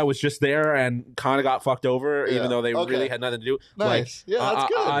country that was just there and kind of got fucked over, even though they really had nothing to do. Nice. Like, that's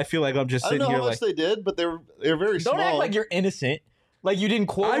good. I feel like I'm just sitting here. I don't know how much they did, but they're very small. Don't act like you're innocent. Like you didn't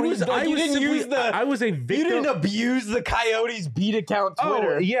quote. I was a victim. You didn't abuse the Coyotes beat account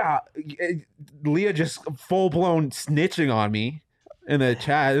Twitter. Oh yeah, Leah just full blown snitching on me in the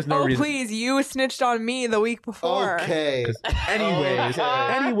chat. There's no reason. Please, you snitched on me the week before. Okay. Anyways,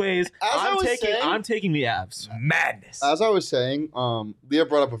 I'm taking the Avs. Madness. As I was saying, Leah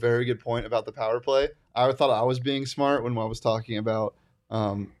brought up a very good point about the power play. I thought I was being smart when I was talking about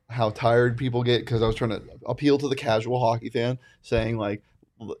how tired people get, because I was trying to appeal to the casual hockey fan, saying like,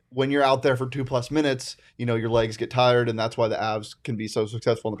 when you're out there for 2+ minutes, your legs get tired, and that's why the Avs can be so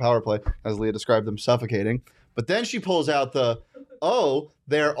successful in the power play, as Leah described them suffocating. But then she pulls out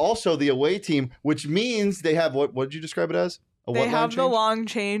they're also the away team, which means they have what did you describe it as? They have the long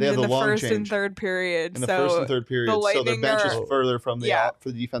change in the first and third period. In the first and third period, so their bench is further from the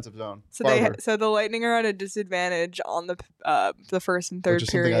for the defensive zone. So the Lightning are at a disadvantage on the first and third periods. Which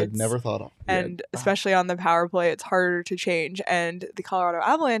is something I'd never thought of. And especially on the power play, it's harder to change. And the Colorado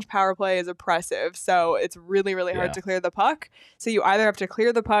Avalanche power play is oppressive, so it's really, really hard to clear the puck. So you either have to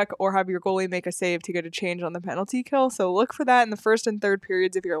clear the puck or have your goalie make a save to get a change on the penalty kill. So look for that in the first and third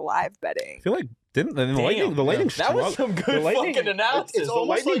periods if you're live betting. I feel like the Lightning that was some good fucking analysis. It's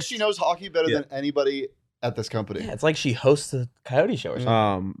almost like she knows hockey better than anybody at this company. Yeah, it's like she hosts the Coyote show or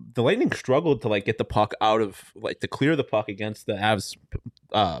something. The Lightning struggled to get the puck out of to clear the puck against the Avs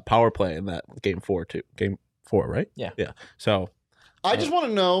power play in that game 4, right? Yeah. So I just want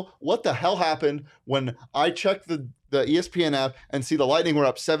to know what the hell happened when I checked the ESPN app and see the Lightning were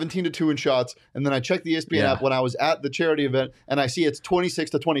up 17-2 in shots, and then I checked the ESPN app when I was at the charity event and I see it's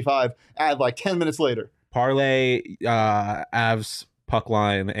 26-25 at like 10 minutes later. Parlay Avs puck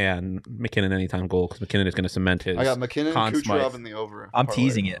line and McKinnon anytime goal, because McKinnon is going to cement his. I got McKinnon, Kucherov in the over. I'm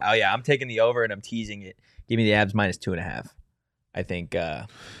teasing it. Oh yeah, I'm taking the over and I'm teasing it. Give me the Avs -2.5. I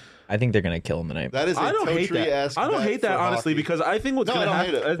think they're going to kill him tonight. That is I don't hate that honestly, because I think what's going to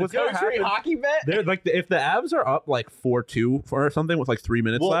happen. What's going to happen? Hockey bet? They're if the Avs are up 4-2 or something with 3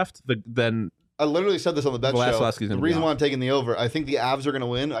 minutes left, then I literally said this on the bet show. The reason why I'm taking the over, I think the Avs are going to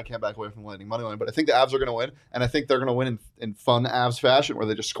win. I can't back away from the Lightning money line, but I think the Avs are going to win, and I think they're going to win in fun Avs fashion, where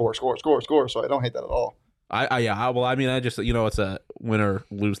they just score. So I don't hate that at all. I just it's a win or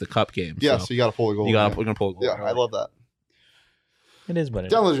lose the cup game. Yeah, so you got to pull a goal. We're going to pull a goal. Yeah, I love that. It is what it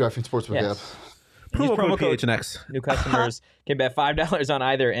is. Download the DraftKings Sportsbook app. Promo code PHNX. New customers can bet $5 on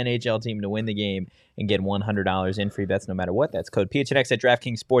either NHL team to win the game and get $100 in free bets no matter what. That's code PHNX at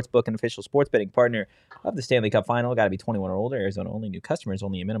DraftKings Sportsbook, an official sports betting partner of the Stanley Cup Final. Got to be 21 or older. Arizona only. New customers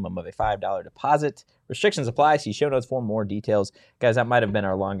only a minimum of a $5 deposit. Restrictions apply. See show notes for more details. Guys, that might have been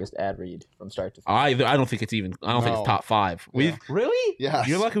our longest ad read from start to finish. I don't think it's even. I don't think it's top 5. Yeah. Really? Yeah.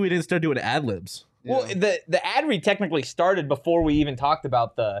 You're lucky we didn't start doing ad libs. Yeah. Well, the ad read technically started before we even talked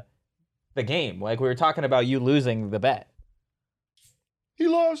about the game. We were talking about you losing the bet. He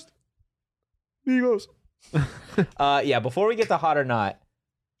lost. He goes. Before we get to hot or not,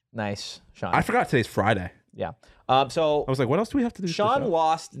 nice, Sean. I forgot today's Friday. Yeah. So I was like, what else do we have to do? Sean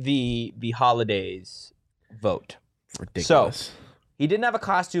lost the holidays vote. Ridiculous. So he didn't have a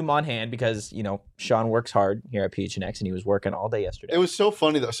costume on hand because, Sean works hard here at PHNX and he was working all day yesterday. It was so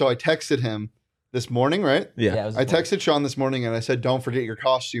funny though. So I texted him this morning, right? Yeah. I texted Sean this morning and I said, don't forget your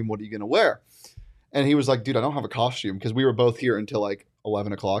costume. What are you going to wear? And he was like, dude, I don't have a costume, because we were both here until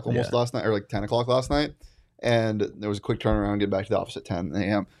 11 o'clock almost last night, or 10 o'clock last night. And there was a quick turnaround, get back to the office at 10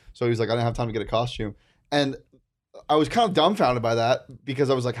 a.m. So he was like, I didn't have time to get a costume. And I was kind of dumbfounded by that, because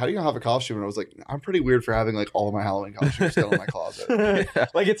I was like, how do you not have a costume? And I was like, I'm pretty weird for having all of my Halloween costumes still in my closet.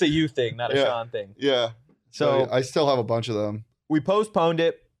 It's a you thing, not a Sean thing. Yeah. So I still have a bunch of them. We postponed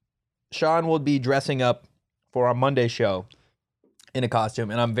it. Sean will be dressing up for our Monday show in a costume,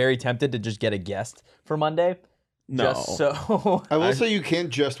 and I'm very tempted to just get a guest for Monday. No. I will say you can't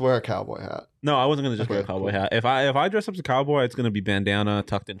just wear a cowboy hat. No, I wasn't going to just wear a cowboy hat. If I dress up as a cowboy, it's going to be bandana,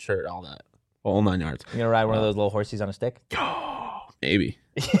 tucked in shirt, all that. All 9 yards. You going to ride one of those little horsies on a stick? Maybe.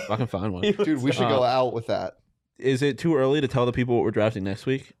 If I can find one. Dude, we should go out with that. Is it too early to tell the people what we're drafting next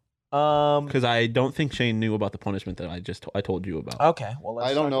week? Because I don't think Shane knew about the punishment that I told you about. Okay, well,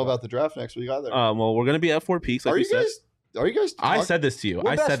 I don't know about the draft next week either. Well, we're gonna be at Fort Peaks. Like Are you guys Are you guys? I said this to you.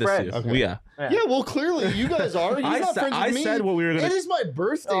 We're I said best this to you. friends. Okay. Yeah. Yeah, well, clearly you guys are. He's not friends with me. said what we were gonna. It is my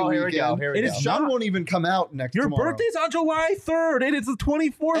birthday Oh, here we weekend. go, here we and go. Sean won't even come out next. Your tomorrow. birthday's on July 3rd, and it's the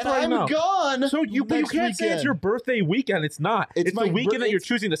 24th and right I'm now. gone. So you can't say it's your birthday weekend. It's not. It's the weekend that you're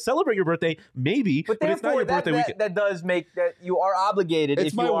choosing to celebrate your birthday, maybe, but it's not your birthday weekend. That does make that you are obligated. It's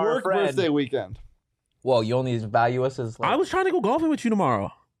if my you are work a friend. birthday weekend. Well, you only value us as. Like, I was trying to go golfing with you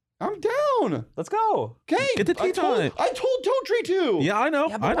tomorrow. I'm down. let's go. Okay, Get the tea time. I told Totri to. Yeah, I know.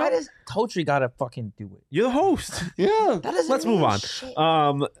 Yeah, I but know. why does Totri gotta fucking do it? You're the host. Yeah. That doesn't Let's mean move on. shit.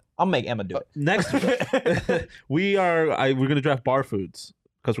 I'll make Emma do it. Next, we're gonna draft bar foods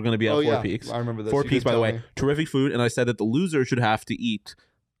because we're gonna be at Four Peaks. I remember this. Four You Peaks, did by the tell way, me. terrific food. And I said that the loser should have to eat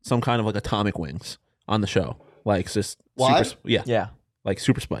some kind of like atomic wings on the show, like just Live? super, yeah, like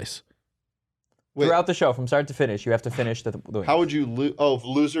super spice. Wait, Throughout the show, from start to finish, you have to finish the wings. how would you lose? Oh,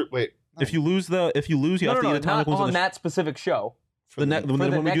 loser. Wait. If you lose, you have to eat atomic not wings on that specific show. when we do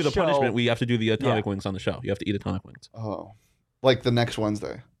the next punishment, show- we have to do the atomic wings on the show. You have to eat atomic wings. Oh, like the next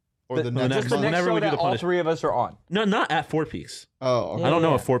Wednesday, or the, The next next Just the month? next Whenever show we do that the all punishment. three of us are on. No, not at Four Peaks. Oh, okay. I don't know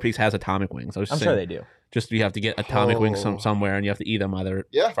Yeah. if Four Peaks has atomic wings. I was I'm just sure saying, they do. just you have to get atomic wings Oh. somewhere, and you have to eat them either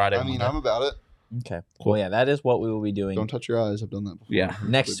Yeah. Friday. I or mean, Monday. I'm about it. Okay. Cool. Well, yeah, that is what we will be doing Don't touch your eyes. I've done that before. Yeah.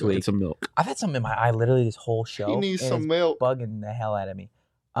 next week. Get some milk. I've had something in my eye literally this whole show. He needs and some it's milk. bugging the hell out of me.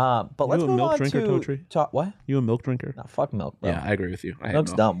 But let's a move milk on drinker, to Totri? talk. What? You a milk drinker? No, fuck milk, bro. Yeah, I agree with you. I hate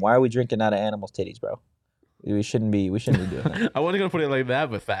Milk's milk. dumb. Why are we drinking out of animals' titties, bro? We shouldn't be doing that. I wasn't gonna put it like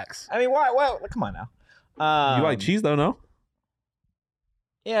that, but facts. I mean, why? Well, come on now. You like cheese though, no?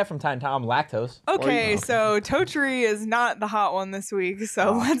 Yeah, from time to time, lactose. Okay, you- so Totri is not the hot one this week,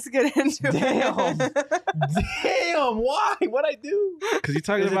 so let's get into Damn. it. Damn, why? What'd I do? Because you're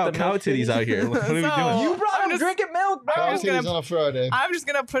talking Is it about the cow milk titties titties? out here. What are we So- doing? You brought I'm him just- drinking milk, bro. I'm just gonna- on a Friday. I'm just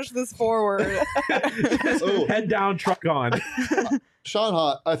gonna push this forward. Oh. Head down, truck on. Sean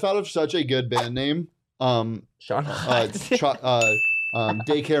Hot. I thought of such a good band name. Sean.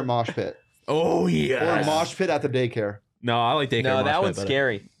 Daycare Mosh Pit. Oh Or yeah. Mosh Pit at the daycare. No, I like daycare. No, mosh that pit one's better.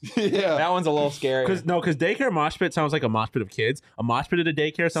 scary. Yeah. That one's a little scary. Because daycare mosh pit sounds like a mosh pit of kids. A mosh pit at a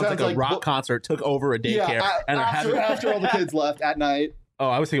daycare sounds like a rock concert took over a daycare and are having. after all the kids left at night. Oh,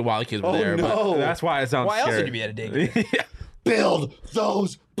 I was thinking while the kids were Oh, there, no. but that's why it sounds Why else scary. would you be at a daycare? Yeah. Build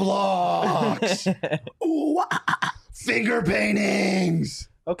those blocks. Ooh, finger paintings.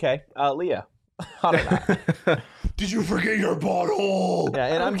 Okay, Leah. Hot or not? Did you forget your bottle?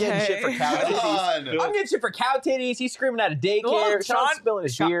 Yeah, and I'm getting shit for Okay. cow Come titties. on. I'm getting shit for cow titties. He's screaming at a daycare. Well, Sean's spilling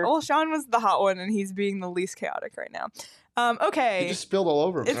his beer. Sean was the hot one, and he's being the least chaotic right now. You Okay. just spilled all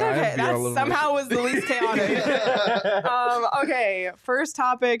over him. It's I have okay. beer all That over my somehow was the least chaotic. Okay, first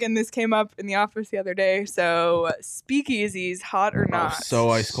topic, and this came up in the office the other day. So, speakeasies, hot or Oh, not? so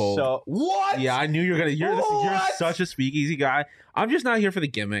ice cold. So what? Yeah, I knew you were gonna. You're What? such a speakeasy guy. I'm just not here for the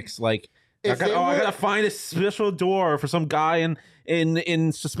gimmicks. Like, I If they gotta were- find a special door for some guy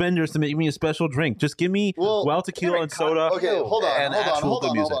in suspenders to make me a special drink. Just give me well tequila and soda. Okay, hold and actual hold good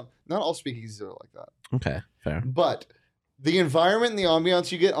on. music. Not all speakeasies are like that. Okay, fair. But the environment and the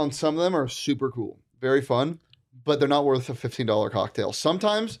ambiance you get on some of them are super cool. Very fun, but they're not worth a $15 cocktail.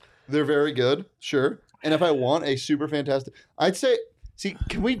 Sometimes they're very good, sure. And if I want a super fantastic, I'd say,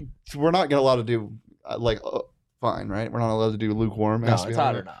 we're not allowed to do, fine, right? We're not allowed to do lukewarm. It No, has to be it's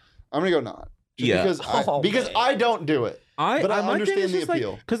hot or not. I'm going to go not. Just Yeah. because Oh, I don't do it. But I my thing understand is the just like,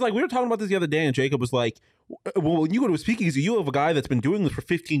 appeal. because like we were talking about this the other day, and Jacob was like, "Well, when you go to a speakeasy, you have a guy that's been doing this for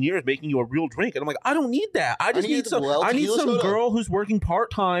 15 years, making you a real drink." And I'm like, I don't need that. I just need need some. well I need tequila some soda. girl who's working part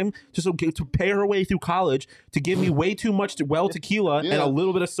time to pay her way through college to give me way too much tequila and Yeah. a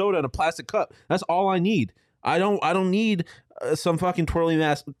little bit of soda in a plastic cup. That's all I need. I don't need some fucking twirly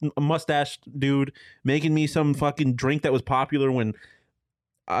mustache dude making me some fucking drink that was popular when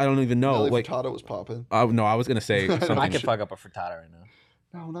I don't even know. Nelly Like, Furtado was popping. no, I was gonna say something. I could fuck up a frittata right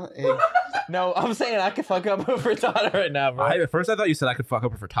now. No, not egg. No, I'm saying I could fuck up a frittata right now, bro. At first, I thought you said I could fuck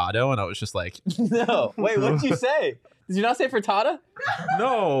up a frittado, and I was just like, No. Wait, what'd you say? Did you not say frittata?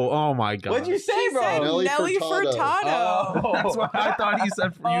 no, oh my god. What'd you say, He bro? said Nelly Nelly Furtado. Furtado. Oh. That's what I thought he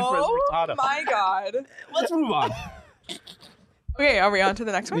said for you Oh for frittata. my god. Let's move on. Okay, are we on to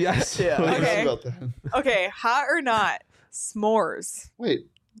the next one? Yes. Yeah. I forgot Okay. about that. Okay, hot or not? S'mores. Wait.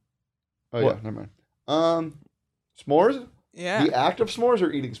 Oh, What? yeah, never mind. S'mores? Yeah. The act of s'mores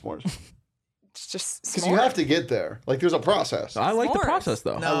or eating s'mores? It's just Because you have to get there. Like, there's a process. I like the S'mores. process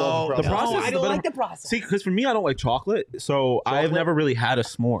though. I love the The process is I the don't better- like the process. See, because for me, I don't like chocolate, so I've Chocolate? never really had a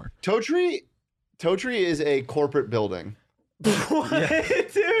s'more. Totri is a corporate building What,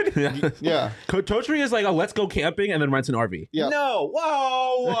 dude? Yeah. Totri is like a let's go camping and then rents an RV. Yeah. No.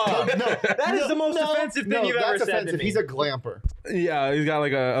 Whoa. That is the most offensive thing you've ever said to me. He's a glamper. Yeah, he's got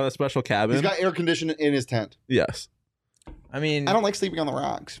like a special cabin. He's got air conditioning in his tent. Yes. I mean, I don't like sleeping on the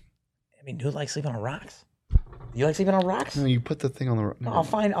rocks. who likes sleeping on rocks? You like sleeping on rocks? No, you put the thing on the rock. No, I'll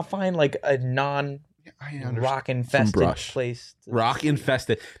find like a rock infested brush. place. Rock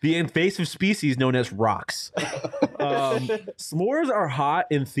infested. The invasive species known as rocks. S'mores are hot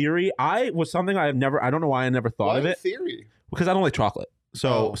in theory. I don't know why I never thought of it. Theory? Because I don't like chocolate.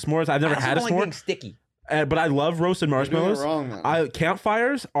 So s'mores, I've never had a like s'more. being sticky. But I love roasted marshmallows. You're doing it wrong,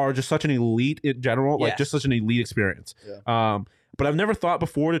 Campfires are just such an elite in general, like Yes. just such an elite experience. Yeah. But I've never thought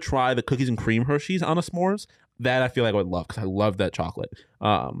before to try the cookies and cream Hershey's on a s'mores. That I feel like I would love because I love that chocolate.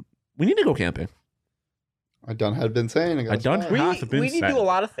 We need to go camping. I done had been saying. We need to do a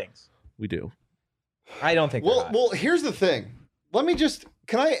lot of things. We do. I don't think. Well, here's the thing. Let me just.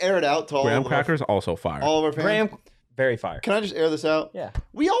 Can I air it out to all Graham of crackers also fire. all of our fans? Graham, very fire. Can I just air this out? Yeah.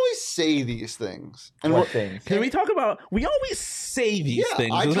 We always say these things. And What things? Can we talk about? We always say these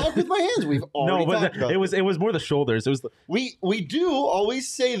things. I talk with my hands. We've already talked about it was more the shoulders. It was. we do always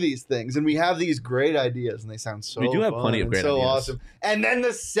say these things, and we have these great ideas, and they sound so. We do have fun plenty of and great so ideas. awesome. And then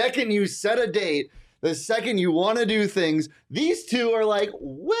the second you set a date, the second you want to do things, these two are like,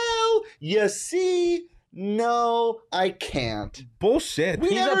 well, you see, no, I can't. Bullshit. We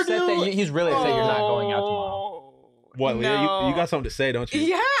never do. He's really upset you're not going out tomorrow. What, Leah? No. You got something to say, don't you?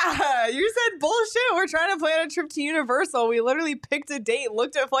 Yeah, you said bullshit. We're trying to plan a trip to Universal. We literally picked a date,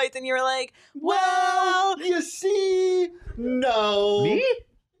 looked at flights, and you were like, well, you see, no. Me?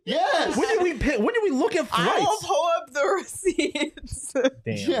 Yes. When did we look at I'll flights? pull up the receipts. Damn.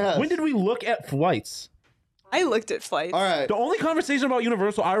 Yes. When did we look at flights? I looked at flights. All right. The only conversation about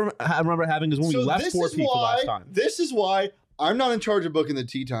Universal I remember having is when we left Fort Pizza last time. This is why I'm not in charge of booking the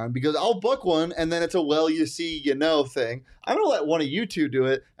tea time, because I'll book one and then it's a well, you see, you know thing. I'm gonna let one of you two do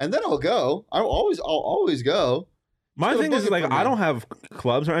it, and then I'll go. I'll always go. My Just thing book is it like for me. I don't have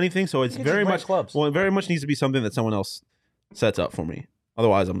clubs or anything, so it's You can very just rent much clubs. well, it very much needs to be something that someone else sets up for me.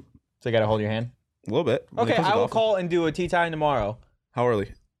 Otherwise, I'm So you got to hold your hand. a little bit. When it Okay, comes to I will golfing. call and do a tea time tomorrow. How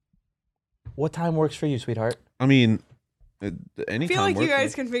early? What time works for you, sweetheart? I mean, I any feel time like you works.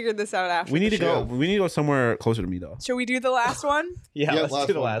 guys can figure this out after. We need the to go. show. We need to go somewhere closer to me though. Should we do the last one? Yeah, Yeah, let's last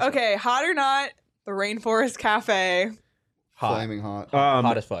do the one. last. Okay, hot or not, the Rainforest Cafe. Hot. Flaming hot.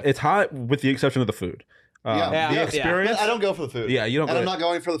 Hot as fuck. It's hot with the exception of the food. Yeah, the yeah. experience. But I don't go for the food. Yeah, you don't And go I'm to- not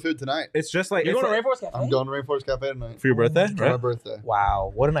going for the food tonight. It's just like You're it's going to like- Rainforest Cafe? I'm going to Rainforest Cafe tonight for your birthday, for my right? birthday.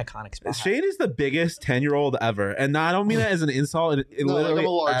 Wow, what an iconic spot. Shane is the biggest 10-year-old ever, and I don't mean that as an insult. It No, like, literally I'm a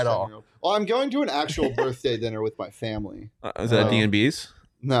large at all. 10-year-old. Well, I'm going to an actual birthday dinner with my family. Is that Oh. D&B's?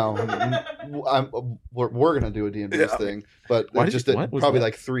 No, we're gonna do a D&B Yeah. thing, but Why did just you- what was probably that?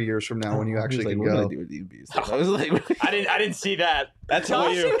 like 3 years from now when you actually can We're go. gonna do a D&B's. I was like, I didn't see that. That's all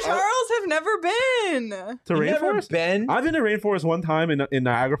Josh you. and Charles have never been. to You've never Rainforest. been? I've been to Rainforest one time in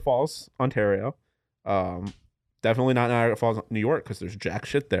Niagara Falls, Ontario. Definitely not Niagara Falls, New York, because there's jack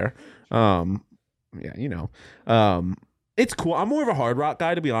shit there. Yeah, you know. It's cool. I'm more of a hard rock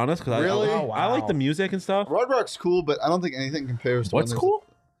guy, to be honest, because Really? I like the music and stuff. Hard Rock's cool, but I don't think anything compares to What's when there's- cool?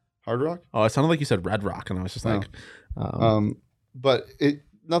 Hard Rock. Oh, it sounded like you said Red Rock, and I was just No. like, But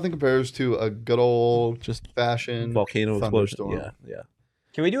nothing compares to a good old just fashioned volcano explosion. thunderstorm. Yeah.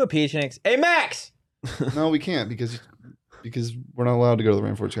 Can we do a PHNX? Hey, Max! No, we can't because we're not allowed to go to the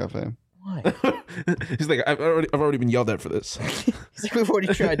Rainforest Cafe. Why? He's like, I've already been yelled at for this. We've already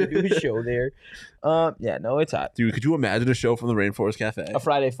tried to do a show there. Yeah, no, it's hot. Dude, could you imagine a show from the Rainforest Cafe? A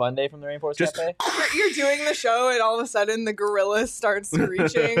Friday fun day from the Rainforest Just- Cafe? You're doing the show, and all of a sudden the gorillas start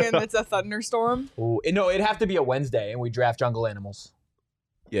screeching, and it's a thunderstorm. Ooh, no, it'd have to be a Wednesday, and we draft jungle animals.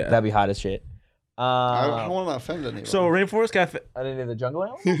 Yeah. That'd be hot as shit. I don't want to offend anyone. So Rainforest Cafe. I didn't do the jungle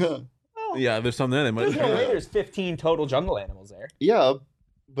animals? Yeah, there's some there. They might. There's no way there's 15 total jungle animals there. yeah,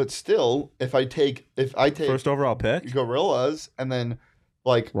 but still, if I take First overall pick. gorillas and then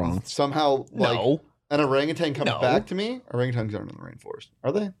like Wrong. somehow like No. an orangutan comes No. back to me, orangutans aren't in the rainforest,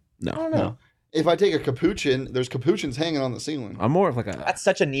 are they? I No, don't know. If I take a capuchin, there's capuchins hanging on the ceiling. I'm more of like a. That's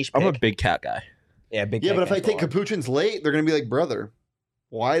such a niche pick. I'm a big cat guy. yeah, big Yeah, cat but if I gets take going. capuchins late, they're gonna be like, brother,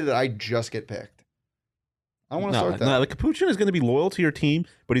 why did I just get picked? I don't want to No, start that. no, the capuchin is going to be loyal to your team,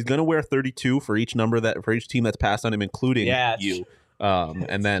 but he's going to wear 32 for each number for each team that's passed on him, including Yeah, it's you.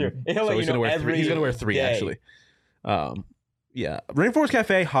 And then true. He'll let he's you know going to wear every three. He's going to wear three day. actually. Yeah, Rainforest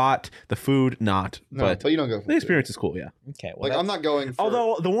Cafe hot, the food not, No, but but you don't go for the experience is cool. Yeah. Okay, well, Like I'm not going. For,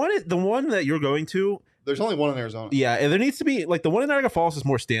 Although the one that you're going to, there's only one in Arizona. yeah, and there needs to be like the one in Niagara Falls is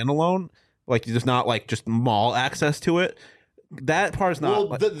more standalone. Like there's not like just mall access to it. that part is not.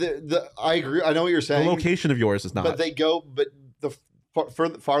 Well, I agree. I know what you're saying. The location of yours is not. But the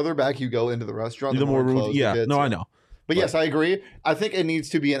farther back you go into the restaurant, the more rude. Yeah, no, I know. But yes, I agree. I think it needs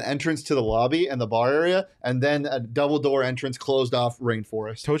to be an entrance to the lobby and the bar area, and then a double door entrance closed off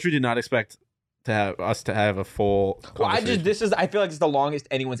rainforest. Totri did not expect to have a full. Well, I feel like it's the longest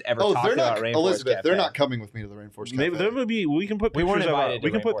anyone's ever talked about Rainforest Elizabeth, Cafe. they're not coming with me to the Rainforest Cafe. Maybe there would be. We can put. We weren't invited.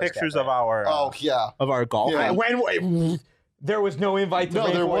 We can put pictures Cafe. of our. Of our golf. Yeah. There was no invite to Rainforest.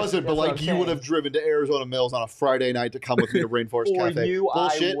 No, there wasn't. But like, you would have driven to Arizona Mills on a Friday night to come with me to Rainforest Cafe.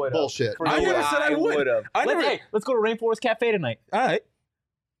 Bullshit. Bullshit. I never said I would. Let's go to Rainforest Cafe tonight. All right.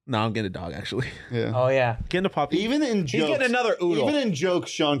 No, I'm getting a dog actually. Yeah. Oh yeah. Getting a puppy. Even in jokes, he's getting another oodle. Even in jokes,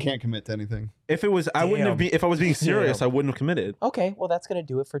 Sean can't commit to anything. If it was, I wouldn't have been. If I was being serious, I wouldn't have committed. Okay, well that's gonna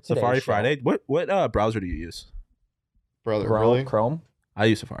do it for today. Safari Friday. What browser do you use? Brother, really? Chrome. I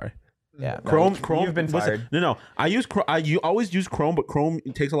use Safari. Yeah, Chrome. You've been fired. No. I use Chrome. You always use Chrome, but Chrome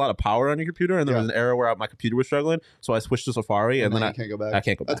takes a lot of power on your computer, and there was an error where my computer was struggling, so I switched to Safari, and then I can't go back. I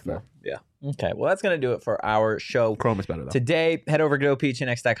can't go back. That's fair. Yeah. Okay, well that's gonna do it for our show. Chrome is better though. Today, head over to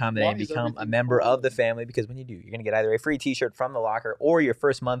gophnx.com today and become a member of the family, because when you do, you're gonna get either a free T-shirt from the locker or your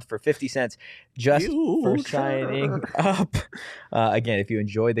first month for 50 cents just for signing up. Again, if you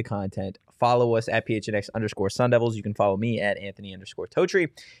enjoyed the content, follow us at PHNX_Sun Devils. You can follow me at Anthony_Totri.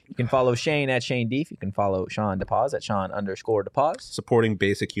 You can follow Shane at Shane Deef. You can follow Sean DePaz at Sean_DePaz. Supporting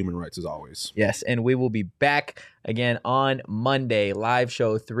basic human rights as always. Yes, and we will be back again on Monday, live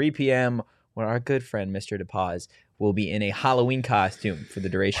show 3 p.m., where our good friend Mr. DePaz will be in a Halloween costume for the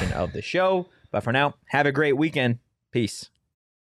duration of the show. But for now, have a great weekend. Peace.